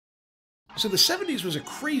So the 70s was a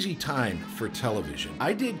crazy time for television.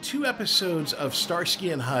 I did 2 episodes of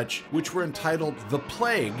Starsky and Hutch, which were entitled The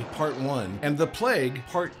Plague Part 1 and The Plague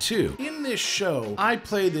Part 2. In this show, I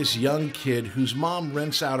play this young kid whose mom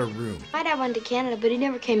rents out a room. My dad went to Canada, but he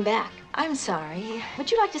never came back. I'm sorry. Would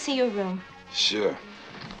you like to see your room? Sure.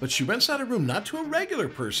 But she rents out a room not to a regular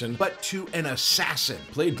person, but to an assassin,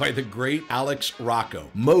 played by the great Alex Rocco,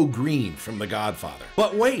 Mo Green from The Godfather.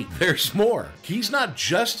 But wait, there's more. He's not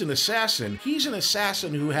just an assassin, he's an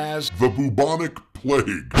assassin who has the bubonic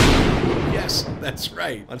plague. Yes, that's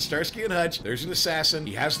right. On Starsky and Hutch, there's an assassin,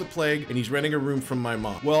 he has the plague, and he's renting a room from my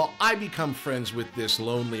mom. Well, I become friends with this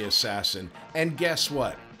lonely assassin, and guess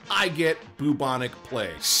what? I get bubonic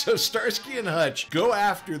plague. So Starsky and Hutch go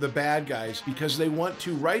after the bad guys because they want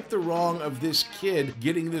to right the wrong of this kid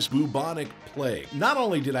getting this bubonic plague. Not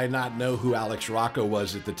only did I not know who Alex Rocco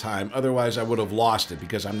was at the time, otherwise I would have lost it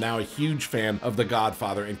because I'm now a huge fan of The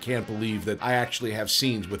Godfather and can't believe that I actually have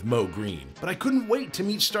scenes with Mo Green. But I couldn't wait to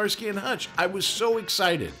meet Starsky and Hutch. I was so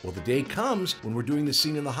excited. Well, the day comes when we're doing the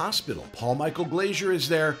scene in the hospital. Paul Michael Glazier is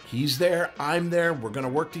there. He's there. I'm there. We're going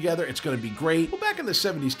to work together. It's going to be great. Well, back in the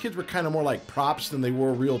 70s, kids were kind of more like props than they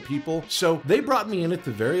were real people. So they brought me in at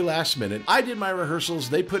the very last minute. I did my rehearsals.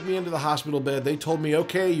 They put me into the hospital bed. They told me,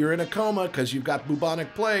 okay, you're in a coma because you've got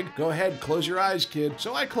bubonic plague. Go ahead, close your eyes, kid.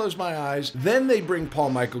 So I close my eyes. Then they bring Paul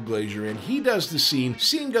Michael Glazier in. He does the scene.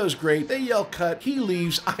 Scene goes great. They yell cut. He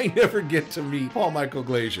leaves. I never get to meet Paul Michael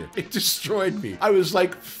Glazier. It destroyed me. I was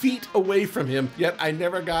like feet away from him, yet I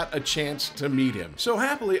never got a chance to meet him. So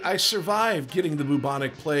happily, I survived getting the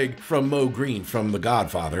bubonic plague from Mo Green from The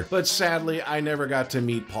Godfather, but sadly, I never got to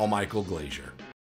meet Paul Michael Glazier.